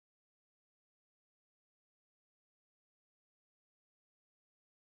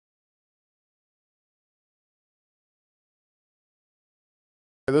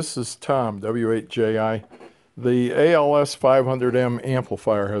This is Tom, W8JI. The ALS500M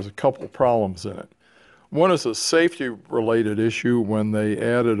amplifier has a couple problems in it. One is a safety-related issue when they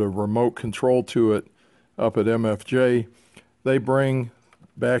added a remote control to it up at MFJ. They bring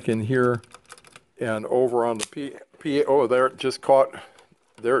back in here and over on the oh, there it just caught,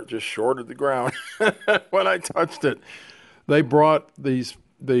 there it just shorted the ground when I touched it. They brought these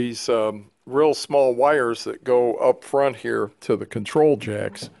real small wires that go up front here to the control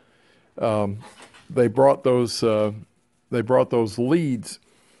jacks. They brought those leads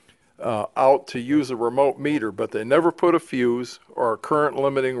out to use a remote meter, but they never put a fuse or a current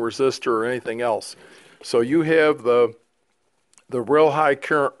limiting resistor or anything else. So you have the real high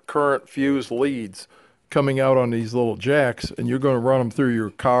current fuse leads coming out on these little jacks, and you're going to run them through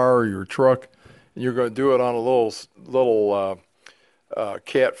your car or your truck, and you're going to do it on a little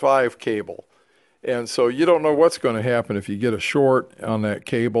Cat 5 cable. And so you don't know what's going to happen if you get a short on that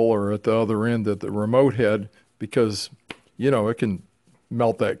cable or at the other end at the remote head, because, you know, it can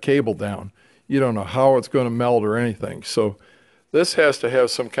melt that cable down. You don't know how it's going to melt or anything. So this has to have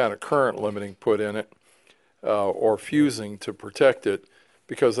some kind of current limiting put in it or fusing to protect it,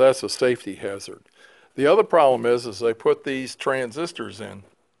 because that's a safety hazard. The other problem is they put these transistors in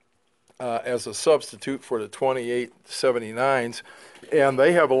as a substitute for the 2879s, and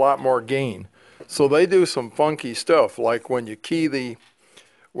they have a lot more gain. So they do some funky stuff, like when you key the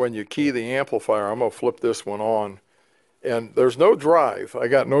amplifier. I'm going to flip this one on, and there's no drive. I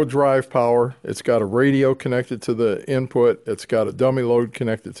got no drive power. It's got a radio connected to the input. It's got a dummy load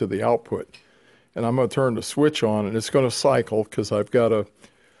connected to the output. And I'm going to turn the switch on, and it's going to cycle because I've got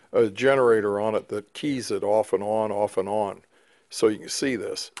a generator on it that keys it off and on, off and on. So you can see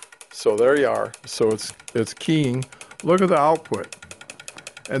this. So there you are. So it's keying. Look at the output.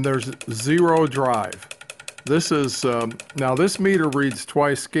 And there's zero drive. This is, now this meter reads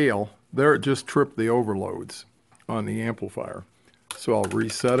twice scale. There it just tripped the overloads on the amplifier. So I'll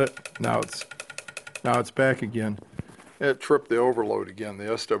reset it. Now it's back again. It tripped the overload again, the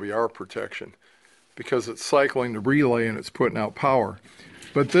SWR protection, because it's cycling the relay and it's putting out power.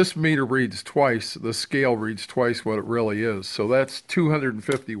 But this meter reads twice, the scale reads twice what it really is. So that's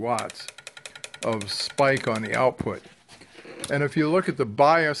 250 watts of spike on the output. And if you look at the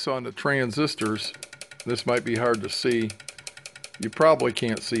bias on the transistors, this might be hard to see. You probably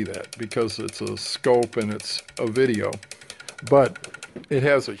can't see that because it's a scope and it's a video. But it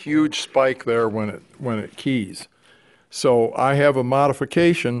has a huge spike there when it keys. So I have a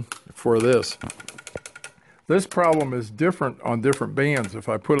modification for this. This problem is different on different bands. If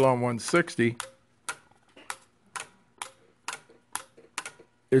I put it on 160,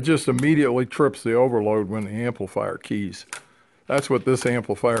 it just immediately trips the overload when the amplifier keys. That's what this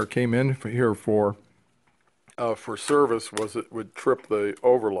amplifier came in here for service, was it would trip the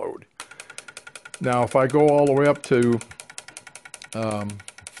overload. Now if I go all the way up to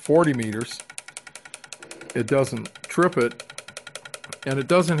 40 meters, it doesn't trip it, and it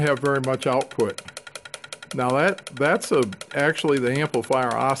doesn't have very much output. Now that's actually the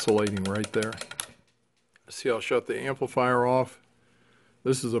amplifier oscillating right there. See, I'll shut the amplifier off.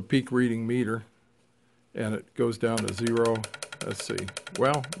 This is a peak reading meter, and it goes down to 0. Let's see.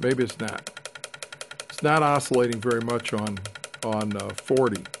 Well, maybe it's not. It's not oscillating very much on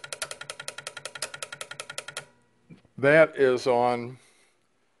 40. That is on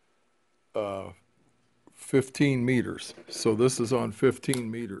 15 meters. So this is on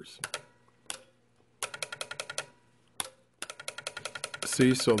 15 meters.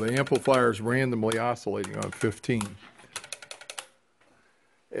 See, so the amplifier is randomly oscillating on 15.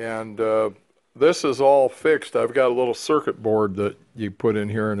 And this is all fixed. I've got a little circuit board that you put in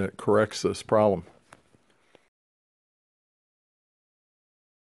here, and it corrects this problem.